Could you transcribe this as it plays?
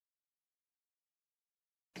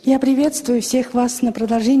Я приветствую всех вас на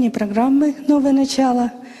продолжении программы «Новое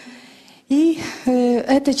начало». И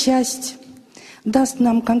эта часть даст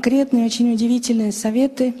нам конкретные, очень удивительные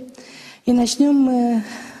советы. И начнем мы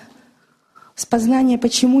с познания,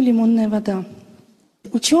 почему лимонная вода.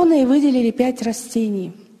 Ученые выделили 5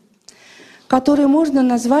 растений, которые можно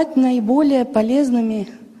назвать наиболее полезными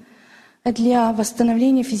для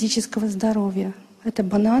восстановления физического здоровья. Это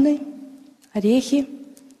бананы, орехи,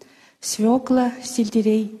 свекла,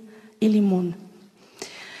 сельдерей и лимон.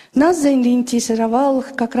 Нас заинтересовал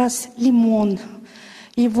как раз лимон,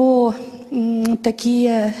 его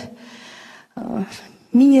такие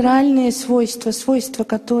минеральные свойства, свойства,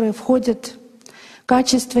 которые входят в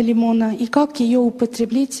качество лимона, и как ее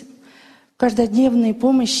употреблять в каждодневной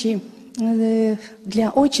помощи для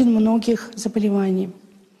очень многих заболеваний.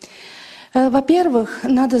 Во-первых,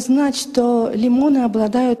 надо знать, что лимоны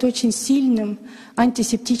обладают очень сильным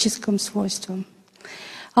антисептическим свойством.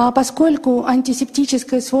 А поскольку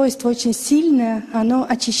антисептическое свойство очень сильное, оно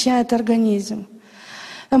очищает организм.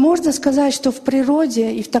 Можно сказать, что в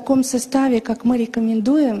природе и в таком составе, как мы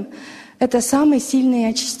рекомендуем, это самый сильный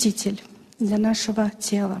очиститель для нашего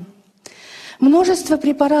тела. Множество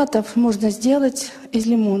препаратов можно сделать из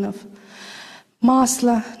лимонов.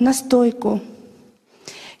 Масло, настойку.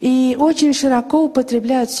 И очень широко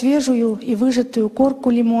употребляют свежую и выжатую корку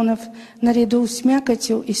лимонов наряду с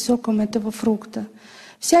мякотью и соком этого фрукта.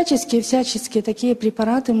 Всяческие такие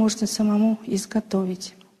препараты можно самому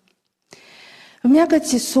изготовить. В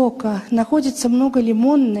мякоти сока находится много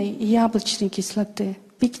лимонной и яблочной кислоты,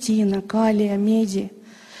 пектина, калия, меди,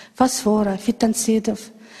 фосфора, фитонцидов,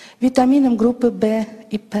 витаминов группы В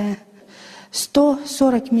и П,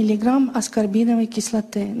 140 мг аскорбиновой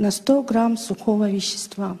кислоты на 100 грамм сухого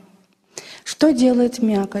вещества. Что делает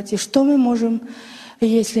мякоть? И что мы можем,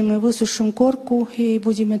 если мы высушим корку и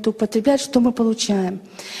будем это употреблять, что мы получаем?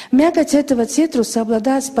 Мякоть этого цитруса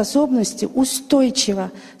обладает способностью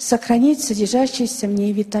устойчиво сохранить содержащиеся в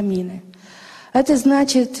ней витамины. Это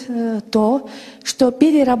значит то, что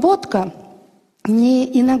переработка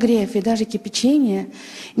и нагрев, и даже кипячение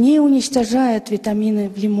не уничтожают витамины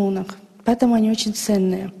в лимонах. Поэтому они очень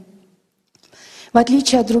ценные. В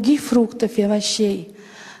отличие от других фруктов и овощей,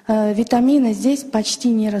 витамины здесь почти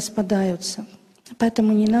не распадаются.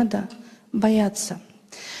 Поэтому не надо бояться.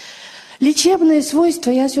 Лечебные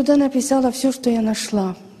свойства, я сюда написала все, что я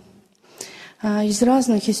нашла из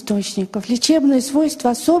разных источников. Лечебные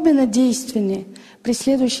свойства особенно действенны при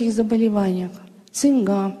следующих заболеваниях.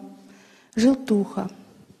 Цинга, желтуха,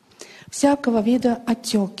 всякого вида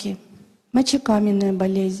отеки, мочекаменная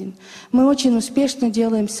болезнь. Мы очень успешно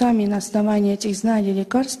делаем сами на основании этих знаний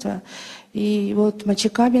лекарства. И вот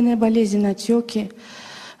мочекаменная болезнь, отеки,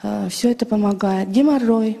 все это помогает.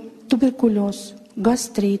 Геморрой, туберкулез,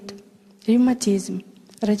 гастрит, ревматизм,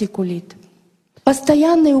 радикулит.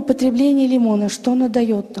 Постоянное употребление лимона, что оно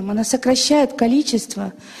дает нам? Оно сокращает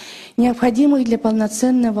количество необходимых для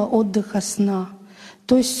полноценного отдыха сна.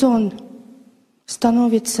 То есть сон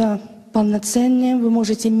становится полноценнее, вы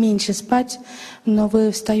можете меньше спать, но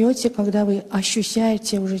вы встаете, когда вы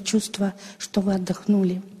ощущаете уже чувство, что вы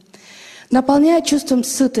отдохнули. Наполняет чувством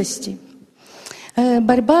сытости.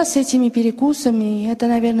 Борьба с этими перекусами, это,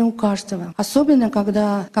 наверное, у каждого. Особенно,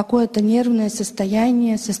 когда какое-то нервное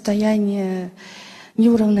состояние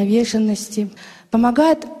неуравновешенности.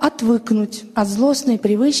 Помогает отвыкнуть от злостной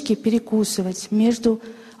привычки перекусывать между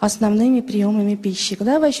основными приемами пищи.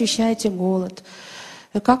 Когда вы ощущаете голод,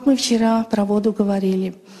 как мы вчера про воду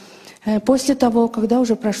говорили, после того, когда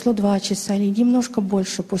уже прошло 2 часа или немножко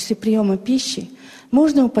больше после приема пищи,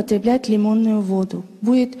 можно употреблять лимонную воду.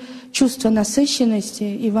 Будет чувство насыщенности,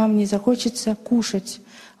 и вам не захочется кушать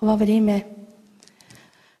во время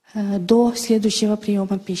до следующего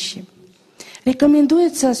приема пищи.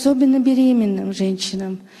 Рекомендуется особенно беременным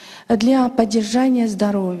женщинам для поддержания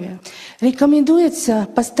здоровья. Рекомендуется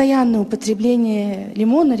постоянное употребление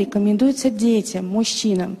лимона, рекомендуется детям,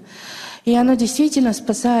 мужчинам. И оно действительно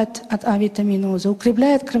спасает от авитаминоза,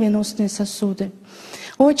 укрепляет кровеносные сосуды.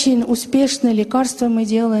 Очень успешное лекарство мы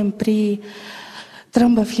делаем при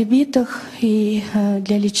тромбофлебитах и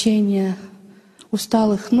для лечения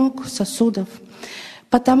усталых ног, сосудов,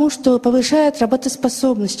 потому что повышает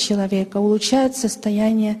работоспособность человека, улучшает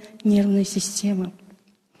состояние нервной системы.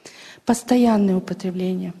 Постоянное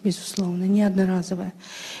употребление, безусловно, не одноразовое.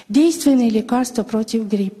 Действенные лекарства против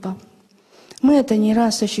гриппа. Мы это не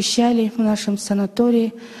раз ощущали в нашем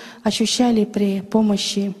санатории, ощущали при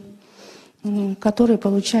помощи, которые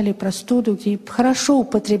получали простуду, грипп. Хорошо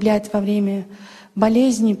употреблять во время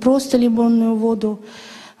болезни просто лимонную воду,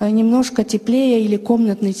 немножко теплее или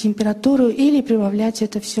комнатной температуры, или прибавлять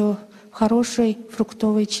это все хороший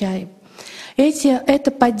фруктовый чай.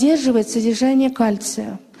 Это поддерживает содержание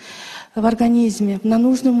кальция в организме на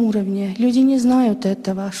нужном уровне. Люди не знают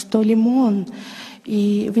этого, что лимон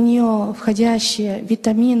и в нее входящие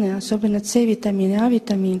витамины, особенно С-витамин и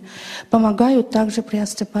А-витамин, помогают также при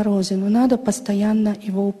остеопорозе. Но надо постоянно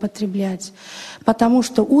его употреблять, потому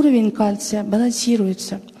что уровень кальция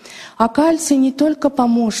балансируется. А кальций не только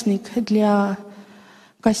помощник для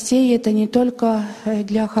костей, это не только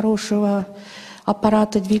для хорошего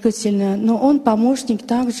аппарата двигательного, но он помощник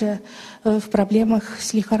также в проблемах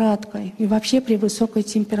с лихорадкой и вообще при высокой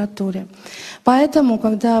температуре. Поэтому,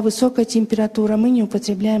 когда высокая температура, мы не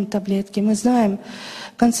употребляем таблетки, мы знаем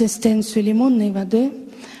консистенцию лимонной воды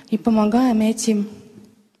и помогаем этим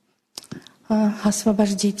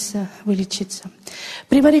освободиться, вылечиться.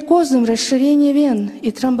 При варикозном расширении вен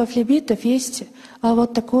и тромбофлебитов есть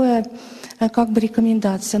вот такое как бы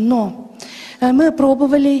рекомендация. Но мы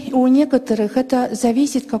пробовали, у некоторых это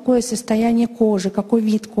зависит, какое состояние кожи, какой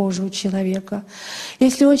вид кожи у человека.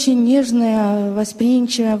 Если очень нежная,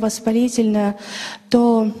 восприимчивая, воспалительная,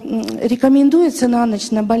 то рекомендуется на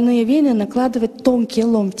ночь на больные вены накладывать тонкие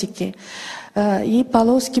ломтики и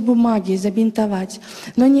полоски бумаги забинтовать.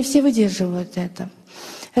 Но не все выдерживают это.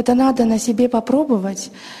 Это надо на себе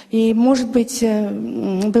попробовать. И, может быть,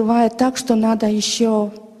 бывает так, что надо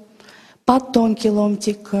еще под тонкий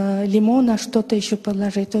ломтик лимона что-то еще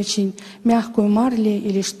подложить, очень мягкую марлю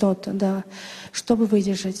или что-то, да, чтобы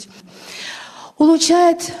выдержать.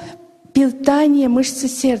 Улучшает питание мышц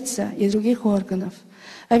сердца и других органов.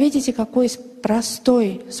 А видите, какой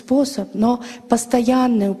простой способ, но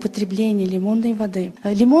постоянное употребление лимонной воды.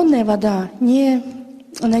 Лимонная вода не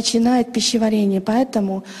начинает пищеварение,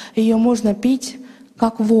 поэтому ее можно пить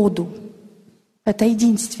как воду. Это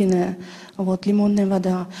единственная лимонная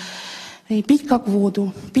вода. И пить как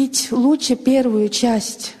воду. Пить лучше первую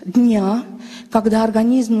часть дня, когда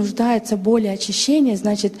организм нуждается в более очищении,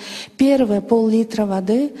 значит, первые пол-литра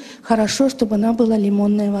воды хорошо, чтобы она была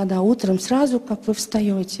лимонная вода. Утром сразу, как вы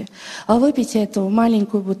встаете. А выпейте эту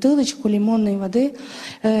маленькую бутылочку лимонной воды,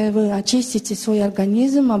 вы очистите свой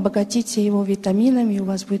организм, обогатите его витаминами, и у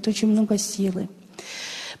вас будет очень много силы.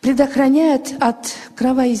 Предохраняет от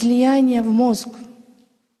кровоизлияния в мозг.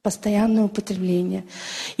 Постоянное употребление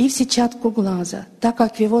и в сетчатку глаза, так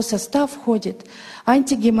как в его состав входит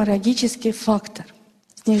антигеморрагический фактор,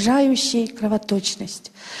 снижающий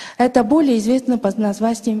кровоточность. Это более известно под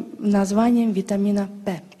названием витамина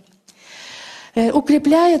П.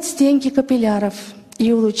 Укрепляет стенки капилляров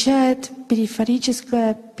и улучшает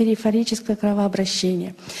периферическое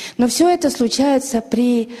кровообращение. Но все это случается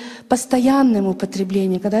при постоянном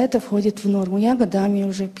употреблении, когда это входит в норму. Я годами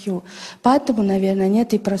уже пью. Поэтому, наверное,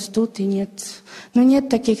 нет и простуд, и нет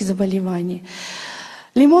таких заболеваний.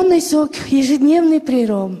 Лимонный сок, ежедневный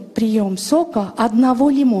прием сока одного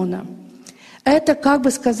лимона. Это, как бы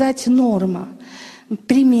сказать, норма.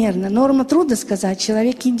 Примерно. Норма трудно сказать,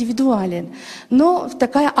 человек индивидуален. Но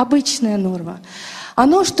такая обычная норма.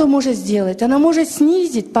 Оно что может сделать? Оно может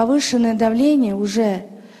снизить повышенное давление уже,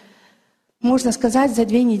 можно сказать, за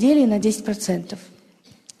 2 недели на 10%.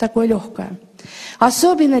 Такое легкое.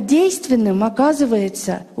 Особенно действенным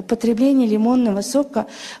оказывается употребление лимонного сока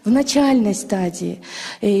в начальной стадии,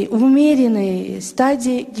 в умеренной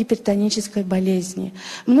стадии гипертонической болезни.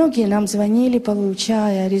 Многие нам звонили,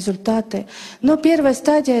 получая результаты, но первая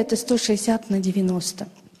стадия — это 160/90.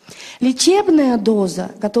 Лечебная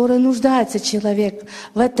доза, которой нуждается человек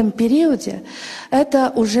в этом периоде,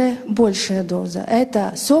 это уже большая доза.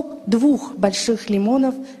 Это сок 2 больших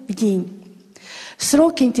лимонов в день.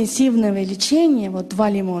 Срок интенсивного лечения, 2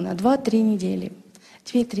 лимона, 2-3 недели.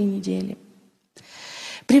 2-3 недели.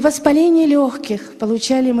 При воспалении легких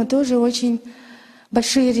получали мы тоже очень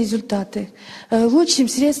большие результаты. Лучшим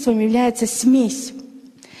средством является смесь.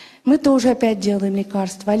 Мы тоже опять делаем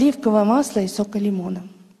лекарства: оливковое масло и сока лимона.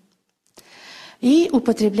 И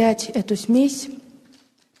употреблять эту смесь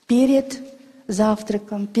перед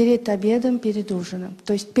завтраком, перед обедом, перед ужином.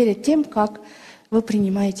 То есть перед тем, как вы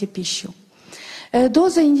принимаете пищу.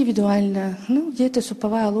 Доза индивидуальная, где-то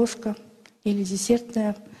суповая ложка или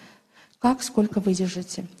десертная, сколько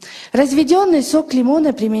выдержите. Разведенный сок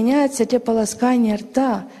лимона применяется для полоскания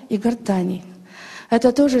рта и гортани.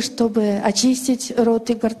 Это тоже, чтобы очистить рот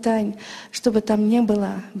и гортань, чтобы там не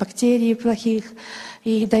было бактерий плохих,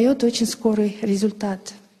 и дает очень скорый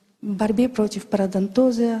результат в борьбе против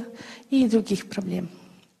пародонтоза и других проблем.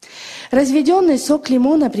 Разведенный сок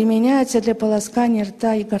лимона применяется для полоскания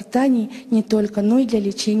рта и гортани не только, но и для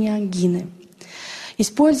лечения ангины.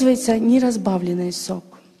 Используется неразбавленный сок,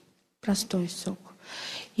 простой сок.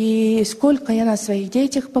 И сколько я на своих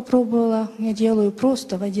детях попробовала, я делаю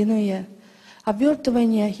просто водяные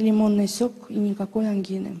обертывания, лимонный сок и никакой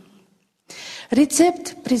ангины.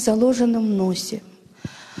 Рецепт при заложенном носе.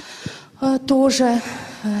 Тоже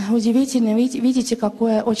удивительно, видите,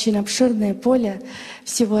 какое очень обширное поле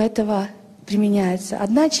всего этого применяется.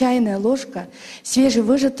 1 чайная ложка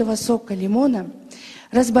свежевыжатого сока лимона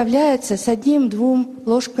разбавляется с 1-2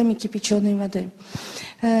 ложками кипяченой воды.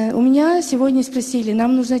 У меня сегодня спросили,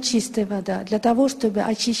 нам нужна чистая вода. Для того, чтобы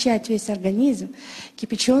очищать весь организм,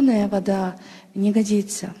 кипяченая вода не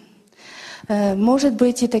годится. Может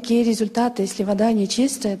быть и такие результаты, если вода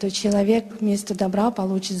нечистая, то человек вместо добра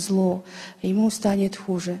получит зло, ему станет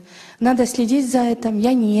хуже. Надо следить за этим.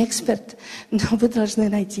 Я не эксперт, но вы должны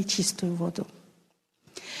найти чистую воду.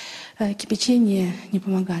 Кипячение не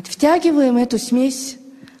помогает. Втягиваем эту смесь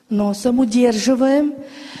носом, удерживаем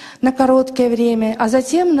на короткое время, а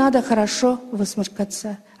затем надо хорошо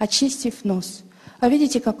высморкаться, очистив нос. А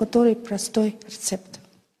видите, который простой рецепт.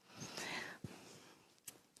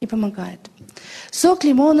 И помогает. Сок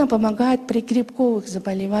лимона помогает при грибковых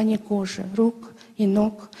заболеваниях кожи, рук и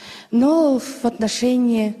ног, но в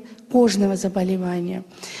отношении кожного заболевания.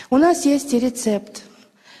 У нас есть и рецепт,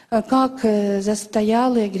 как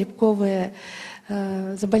застоялые грибковые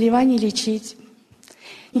заболевания лечить.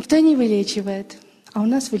 Никто не вылечивает, а у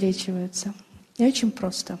нас вылечиваются. И очень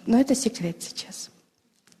просто. Но это секрет сейчас.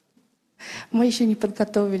 Мы еще не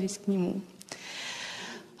подготовились к нему.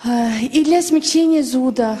 И для смягчения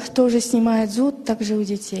зуда тоже снимает зуд, также у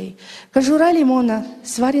детей. Кожура лимона,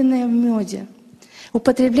 сваренная в меде,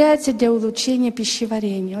 употребляется для улучшения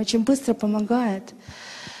пищеварения. Очень быстро помогает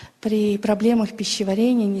при проблемах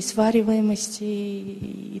пищеварения, несвариваемости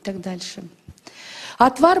и так дальше.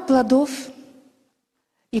 Отвар плодов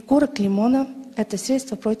и корок лимона – это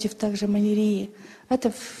средство против также малярии. Это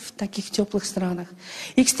в таких теплых странах.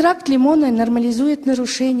 Экстракт лимона нормализует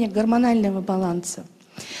нарушение гормонального баланса.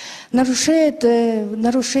 Помогает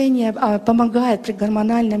при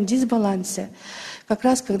гормональном дисбалансе, как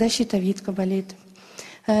раз когда щитовидка болит,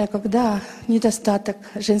 когда недостаток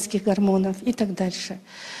женских гормонов и так дальше.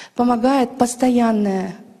 Помогает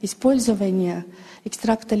постоянное использование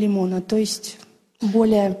экстракта лимона, то есть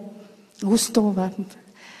более густого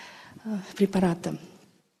препарата.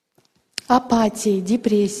 Апатии,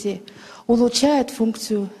 депрессии, улучшает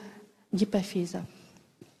функцию гипофиза.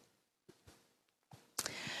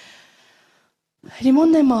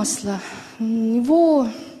 Лимонное масло. Его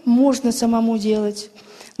можно самому делать,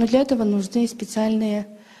 но для этого нужны специальные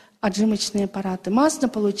отжимочные аппараты. Масло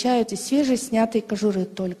получают из свежеснятой кожуры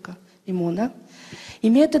только лимона и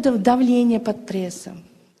методов давления под прессом.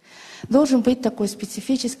 Должен быть такой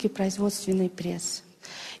специфический производственный пресс.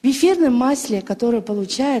 В эфирном масле, которое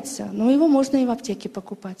получается, но его можно и в аптеке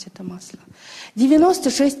покупать, это масло,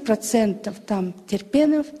 96% там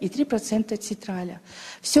терпенов и 3% цитраля.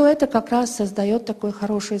 Все это как раз создает такой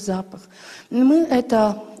хороший запах. Мы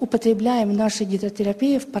это употребляем в нашей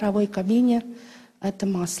гидротерапии, в паровой кабине, это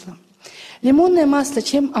масло. Лимонное масло,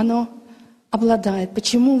 чем оно обладает?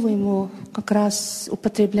 Почему мы его как раз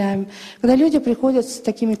употребляем? Когда люди приходят с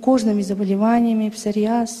такими кожными заболеваниями,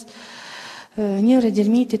 псориаз,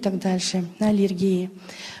 нейродермит и так дальше, аллергии.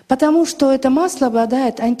 Потому что это масло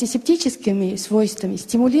обладает антисептическими свойствами,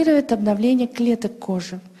 стимулирует обновление клеток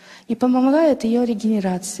кожи и помогает ее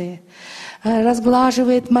регенерации,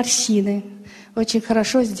 разглаживает морщины. Очень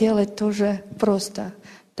хорошо сделать тоже просто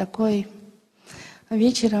такой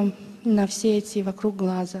вечером на все эти вокруг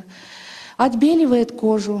глаза. Отбеливает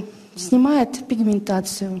кожу, снимает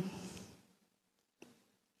пигментацию.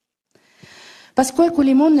 Поскольку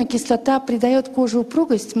лимонная кислота придает коже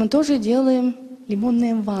упругость, мы тоже делаем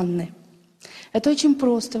лимонные ванны. Это очень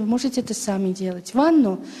просто, вы можете это сами делать.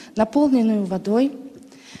 Ванну, наполненную водой,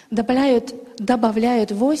 добавляют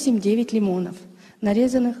 8-9 лимонов,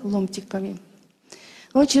 нарезанных ломтиками.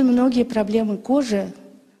 Очень многие проблемы кожи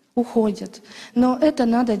уходят, но это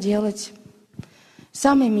надо делать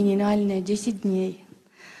самое минимальное 10 дней,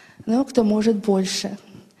 но кто может больше.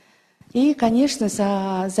 И, конечно,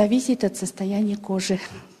 зависит от состояния кожи.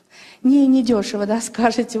 Не дешево, да,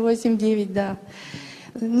 скажете, 8-9, да.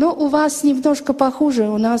 Но у вас немножко похуже,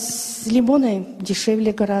 у нас лимоны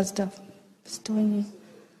дешевле гораздо, стоимость.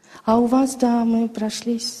 А у вас, да, мы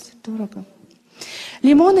прошлись дорого.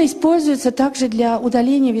 Лимоны используются также для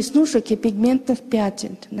удаления веснушек и пигментных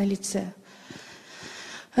пятен на лице.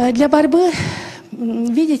 Для борьбы,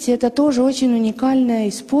 видите, это тоже очень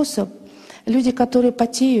уникальный способ. Люди, которые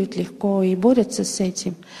потеют легко и борются с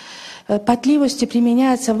этим. потливости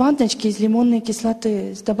применяются ванночки из лимонной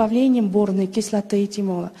кислоты с добавлением борной кислоты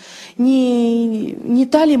этимола. Не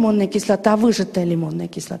та лимонная кислота, а выжатая лимонная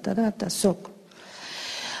кислота, да, это сок.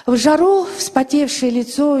 В жару вспотевшее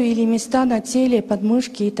лицо или места на теле,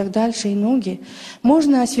 подмышки и так дальше, и ноги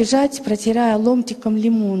можно освежать, протирая ломтиком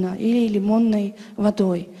лимона или лимонной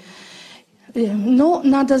водой. Но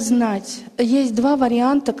надо знать, есть два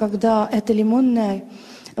варианта, когда эта лимонная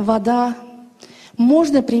вода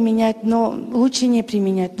можно применять, но лучше не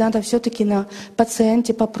применять. Надо все-таки на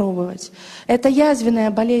пациенте попробовать. Это язвенная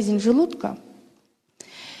болезнь желудка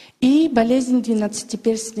и болезнь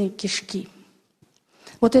двенадцатиперстной кишки.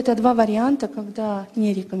 Вот это два варианта, когда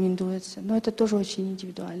не рекомендуется, но это тоже очень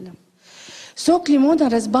индивидуально. Сок лимона,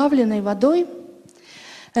 разбавленный водой,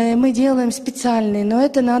 мы делаем специальный, но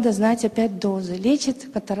это надо знать опять дозы.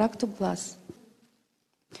 Лечит катаракту глаз.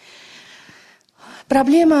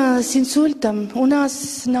 Проблема с инсультом. У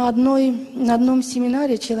нас на одном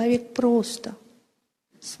семинаре человек просто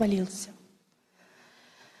свалился.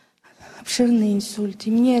 Обширный инсульт.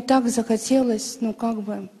 И мне так захотелось,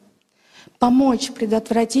 помочь,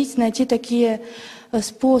 предотвратить, найти такие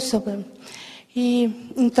способы.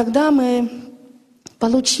 И тогда мы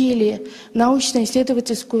получили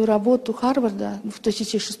научно-исследовательскую работу Харварда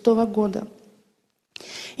 2006 года.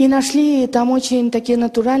 И нашли там очень такие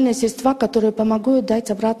натуральные средства, которые помогают дать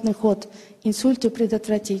обратный ход инсульту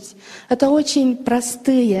предотвратить. Это очень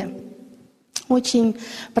простые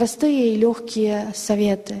и легкие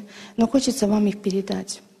советы, но хочется вам их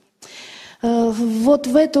передать. Вот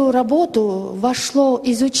в эту работу вошло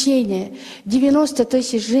изучение 90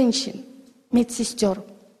 тысяч женщин, медсестер.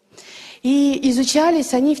 И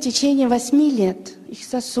изучались они в течение 8 лет. Их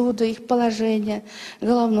сосуды, их положение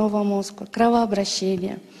головного мозга,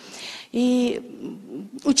 кровообращение. И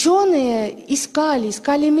ученые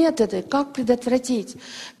искали методы, как предотвратить,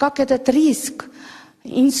 как этот риск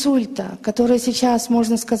инсульта, который сейчас,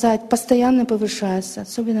 можно сказать, постоянно повышается,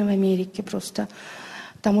 особенно в Америке просто.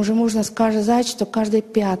 Там уже можно сказать, что каждый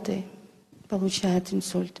 5-й получает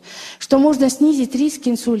инсульт. Что можно снизить риск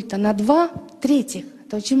инсульта на 2/3.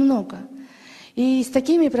 Это очень много. И с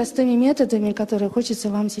такими простыми методами, которые хочется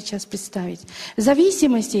вам сейчас представить.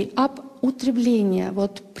 Зависимости от употребления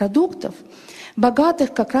продуктов,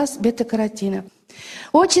 богатых как раз бета-каротином.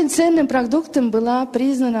 Очень ценным продуктом была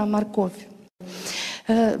признана морковь.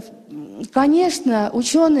 Конечно,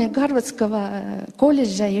 ученые Гарвардского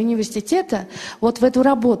колледжа и университета в эту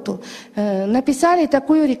работу написали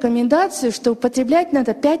такую рекомендацию, что употреблять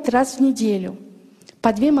надо 5 раз в неделю,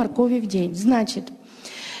 по 2 моркови в день. Значит,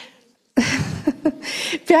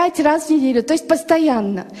 5 раз в неделю, то есть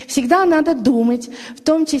постоянно. Всегда надо думать, в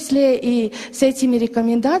том числе и с этими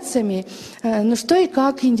рекомендациями, что и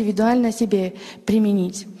как индивидуально себе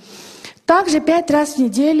применить. Также 5 раз в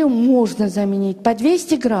неделю можно заменить по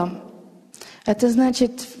 200 грамм. Это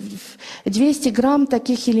значит 200 грамм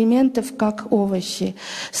таких элементов, как овощи.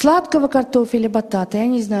 Сладкого картофеля, батата. Я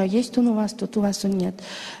не знаю, есть он у вас, тут у вас он нет.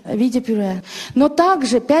 В виде пюре. Но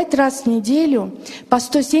также 5 раз в неделю по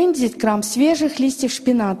 170 грамм свежих листьев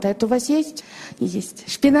шпината. Это у вас есть? Есть.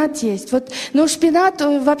 Шпинат есть. Но шпинат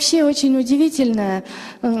вообще очень удивительное.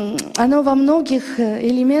 Оно во многих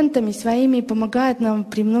элементами своими помогает нам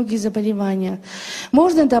при многих заболеваниях.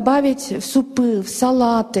 Можно добавить в супы, в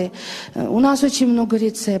салаты. У нас очень много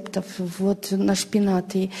рецептов на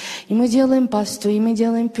шпинат. И мы делаем пасту, и мы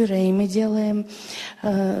делаем пюре, и мы делаем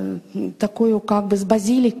такую с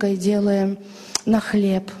базиликой, делаем на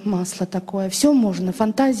хлеб масло такое. Все можно.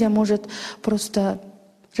 Фантазия может просто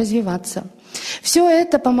развиваться. Все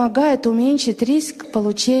это помогает уменьшить риск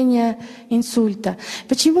получения инсульта.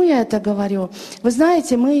 Почему я это говорю? Вы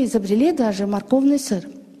знаете, мы изобрели даже морковный сыр.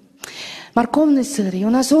 Морковный сыр. И у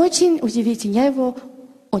нас очень удивительно, я его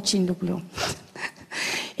очень люблю.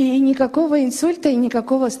 И никакого инсульта, и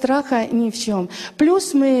никакого страха ни в чем.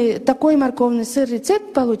 Плюс мы такой морковный сыр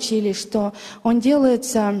рецепт получили, что он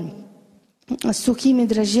делается с сухими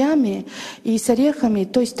дрожжами и с орехами.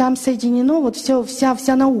 То есть там соединено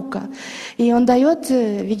вся наука. И он дает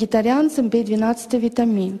вегетарианцам B12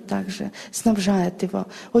 витамин также, снабжает его.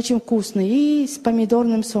 Очень вкусный. И с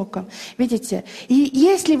помидорным соком. Видите? И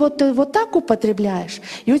если ты так употребляешь,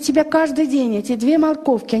 и у тебя каждый день эти 2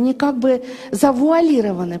 морковки, они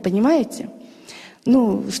завуалированы, понимаете?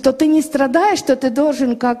 Что ты не страдаешь, что ты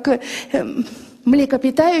должен как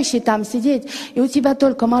млекопитающий там сидеть, и у тебя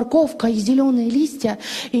только морковка и зеленые листья,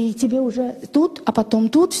 и тебе уже тут, а потом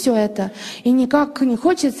тут все это, и никак не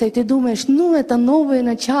хочется, и ты думаешь, это новое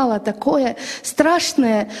начало, такое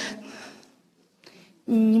страшное.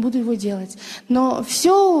 не буду его делать. Но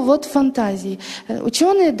все вот фантазии.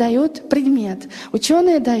 Ученые дают предмет,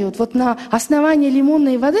 ученые дают. Вот на основании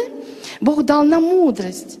лимонной воды Бог дал нам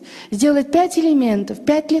мудрость сделать 5 элементов,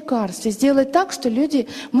 5 лекарств, и сделать так, что люди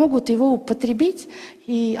могут его употребить,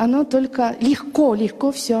 и оно только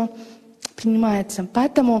легко все принимается.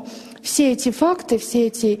 Поэтому все эти факты, все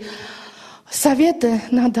эти советы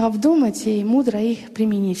надо обдумать и мудро их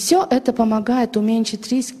применить. Все это помогает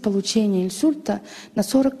уменьшить риск получения инсульта на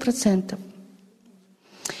 40%.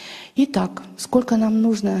 Итак, сколько нам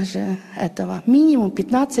нужно же этого? Минимум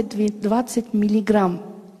 15-20 миллиграмм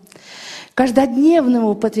каждодневного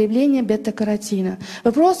употребления бета-каротина.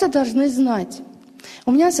 Вы просто должны знать.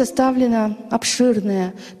 У меня составлена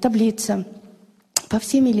обширная таблица по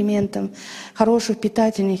всем элементам хороших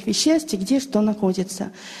питательных веществ, и где что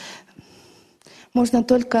находится. Можно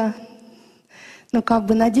только,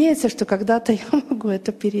 надеяться, что когда-то я могу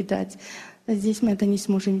это передать. Здесь мы это не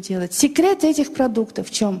сможем делать. Секрет этих продуктов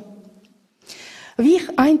в чем? В их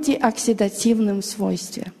антиоксидативном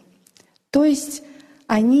свойстве. То есть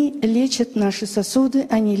они лечат наши сосуды,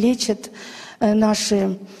 они лечат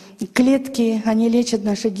наши клетки, они лечат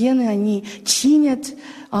наши гены, они чинят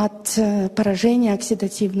от поражения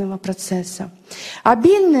оксидативного процесса.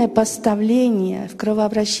 Обильное поставление в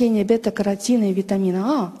кровообращение бета-каротина и витамина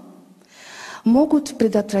А могут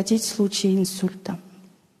предотвратить случаи инсульта.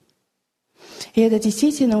 И это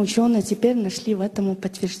действительно ученые теперь нашли в этом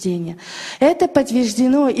подтверждение. Это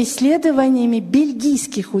подтверждено исследованиями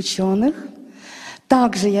бельгийских ученых.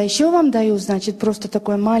 Также я еще вам даю, просто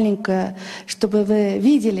такое маленькое, чтобы вы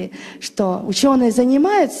видели, что ученые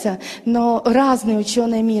занимаются, но разные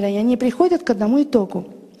ученые мира, и они приходят к одному итогу.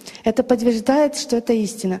 Это подтверждает, что это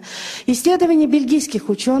истина. Исследования бельгийских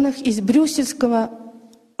ученых из Брюссельского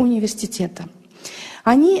университета.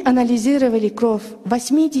 Они анализировали кровь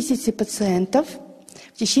 80 пациентов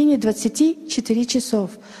в течение 24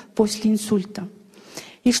 часов после инсульта.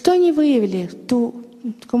 И что они выявили?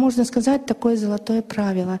 Можно сказать, такое золотое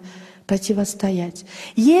правило — противостоять.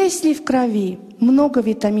 Если в крови много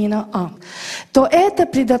витамина А, то это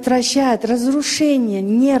предотвращает разрушение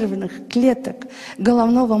нервных клеток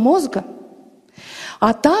головного мозга,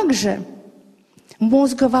 а также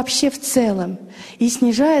мозга вообще в целом, и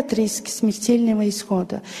снижает риск смертельного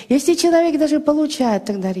исхода. Если человек даже получает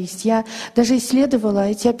тогда риск, я даже исследовала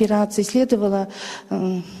эти операции, исследовала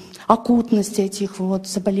акутность этих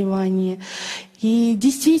заболеваний. И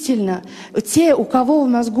действительно, те, у кого в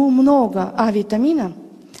мозгу много А-витамина,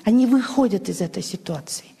 они выходят из этой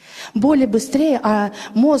ситуации более быстрее, а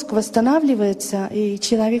мозг восстанавливается, и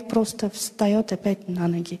человек просто встает опять на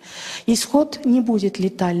ноги. Исход не будет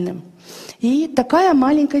летальным. И такая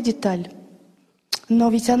маленькая деталь. Но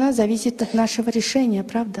ведь она зависит от нашего решения,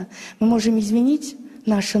 правда? Мы можем изменить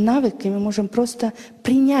наши навыки, мы можем просто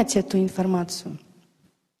принять эту информацию.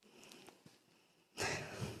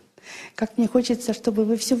 Как мне хочется, чтобы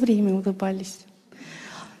вы все время улыбались.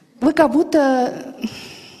 Вы как будто...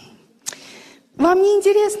 Вам не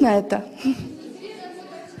интересно это?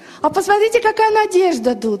 А посмотрите, какая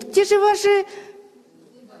надежда тут. Где же ваши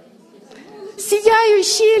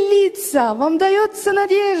сияющие лица? Вам дается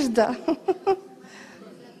надежда.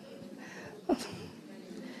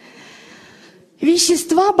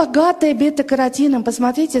 Вещества, богатые бета-каротином.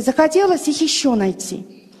 Посмотрите, захотелось их еще найти.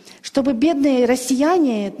 Чтобы бедные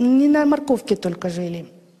россияне не на морковке только жили.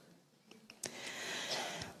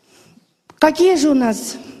 Какие же у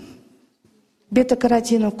нас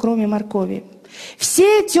бета-каротинов, кроме моркови?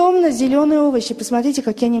 Все темно-зеленые овощи. Посмотрите,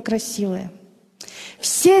 какие они красивые.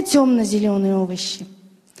 Все темно-зеленые овощи.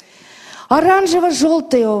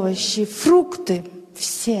 Оранжево-желтые овощи, фрукты.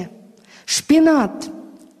 Все. Шпинат,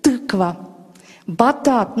 тыква,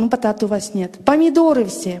 батат. Батат у вас нет. Помидоры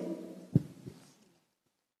все.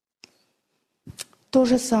 То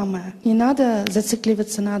же самое. Не надо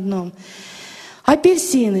зацикливаться на одном.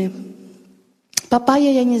 Апельсины.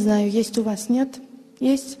 Папайя, я не знаю, есть у вас, нет?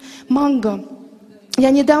 Есть. Манго.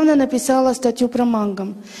 Я недавно написала статью про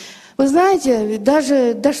манго. Вы знаете,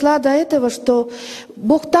 даже дошла до этого, что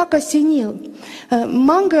Бог так осенил.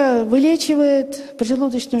 Манго вылечивает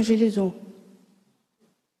поджелудочную железу.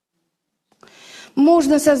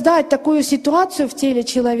 Можно создать такую ситуацию в теле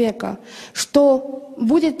человека, что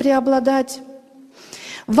будет преобладать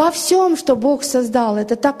во всем, что Бог создал.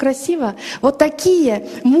 Это так красиво. Вот такие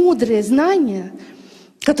мудрые знания,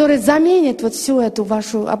 которые заменят всю эту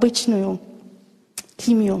вашу обычную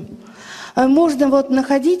химию. Можно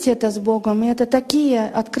находить это с Богом, и это такие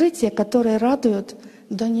открытия, которые радуют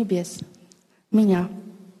до небес. Меня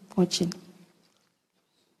очень.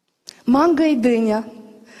 Манго и дыня.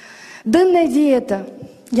 Дынная диета.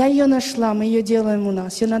 Я ее нашла, мы ее делаем у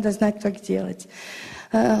нас. Ее надо знать, как делать.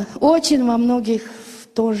 Очень во многих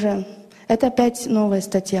тоже. Это опять новая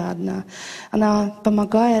статья одна. Она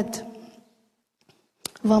помогает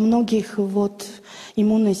во многих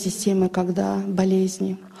иммунной системе, когда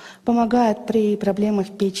болезни. Помогает при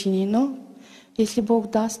проблемах печени. Но если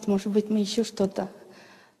Бог даст, может быть, мы еще что-то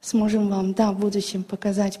сможем вам, в будущем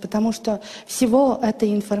показать. Потому что всего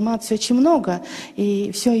этой информации очень много.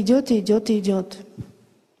 И все идет, и идет, и идет.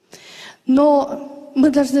 Но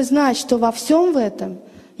мы должны знать, что во всем в этом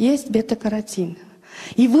есть бета-каротин.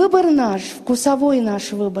 И выбор наш, вкусовой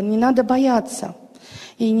наш выбор, не надо бояться.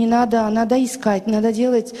 И не надо искать, надо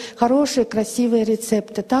делать хорошие, красивые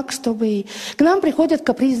рецепты, так, чтобы... К нам приходят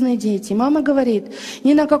капризные дети. Мама говорит,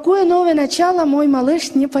 ни на какое новое начало мой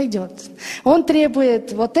малыш не пойдет. Он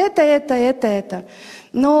требует вот это.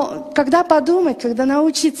 Но когда подумать, когда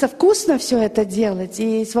научиться вкусно все это делать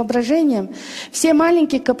и с воображением, все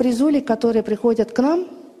маленькие капризули, которые приходят к нам,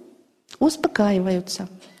 успокаиваются.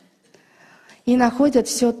 И находят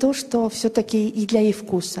все то, что все-таки и для их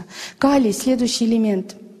вкуса. Калий — следующий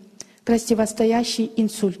элемент, противостоящий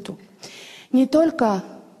инсульту. Не только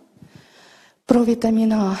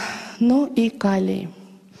провитамин А, но и калий.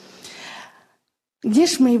 Где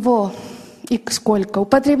ж мы его и сколько?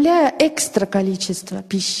 Употребляя экстра количество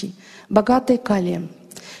пищи, богатой калием,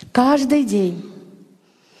 каждый день,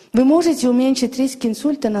 вы можете уменьшить риск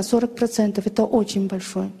инсульта на 40%. Это очень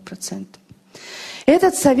большой процент.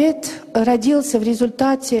 Этот совет родился в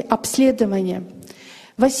результате обследования.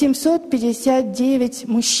 859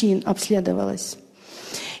 мужчин обследовалось.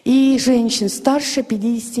 И женщин старше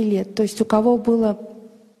 50 лет, то есть у кого была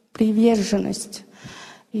приверженность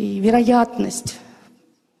и вероятность,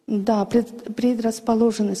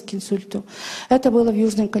 предрасположенность к инсульту. Это было в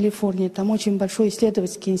Южной Калифорнии. Там очень большой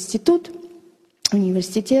исследовательский институт,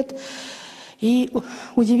 университет. И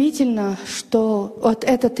удивительно, что вот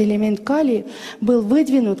этот элемент калия был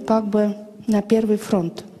выдвинут как бы на первый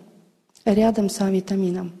фронт, рядом с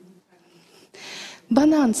А-витамином.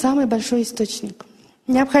 Банан — самый большой источник.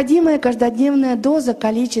 Необходимая каждодневная доза,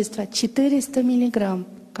 количество 400 мг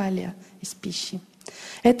калия из пищи.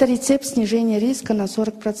 Это рецепт снижения риска на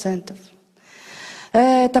 40%.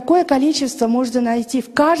 Такое количество можно найти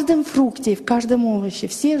в каждом фрукте, в каждом овоще.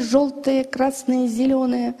 Все желтые, красные,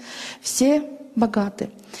 зеленые, все богаты.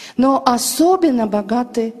 Но особенно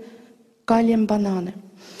богаты калием бананы.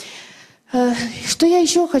 Что я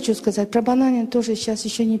еще хочу сказать? Про бананы тоже сейчас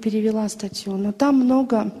еще не перевела статью, но там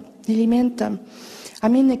много элементов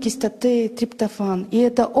аминокислоты, триптофан. И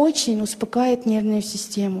это очень успокаивает нервную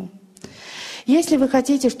систему. Если вы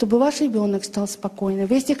хотите, чтобы ваш ребенок стал спокойным,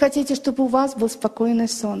 если хотите, чтобы у вас был спокойный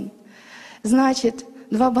сон, значит,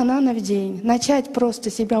 2 банана в день, начать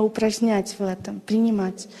просто себя упражнять в этом,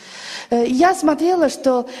 принимать. Я смотрела,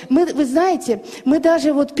 что вы знаете, мы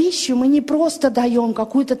даже пищу, мы не просто даем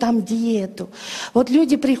какую-то там диету.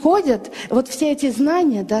 Люди приходят, все эти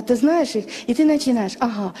знания, ты знаешь их, и ты начинаешь,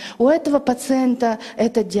 у этого пациента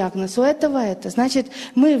этот диагноз, у этого это. Значит,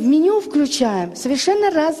 мы в меню включаем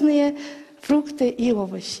совершенно разные фрукты и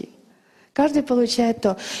овощи. Каждый получает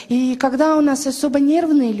то. И когда у нас особо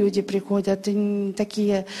нервные люди приходят,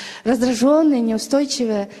 такие раздраженные,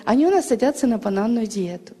 неустойчивые, они у нас садятся на бананную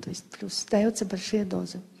диету. То есть плюс даются большие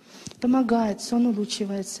дозы. Помогает, сон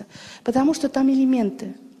улучшивается. Потому что там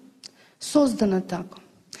элементы. Создано так.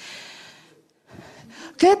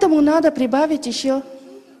 К этому надо прибавить еще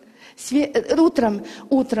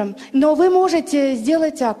утром. Но вы можете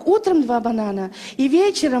сделать так. Утром 2 банана. И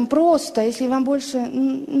вечером просто, если вам больше,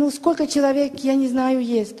 сколько человек, я не знаю,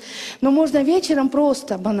 ест. Но можно вечером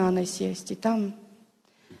просто бананы съесть. И там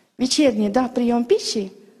вечерний, прием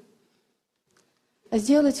пищи.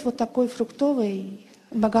 Сделать такой фруктовый,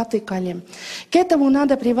 богатый калием. К этому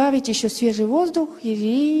надо прибавить еще свежий воздух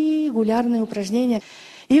и регулярные упражнения.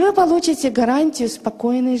 И вы получите гарантию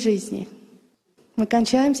спокойной жизни. Мы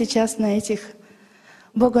кончаем сейчас на этих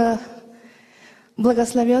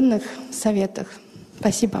благословенных советах.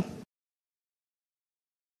 Спасибо.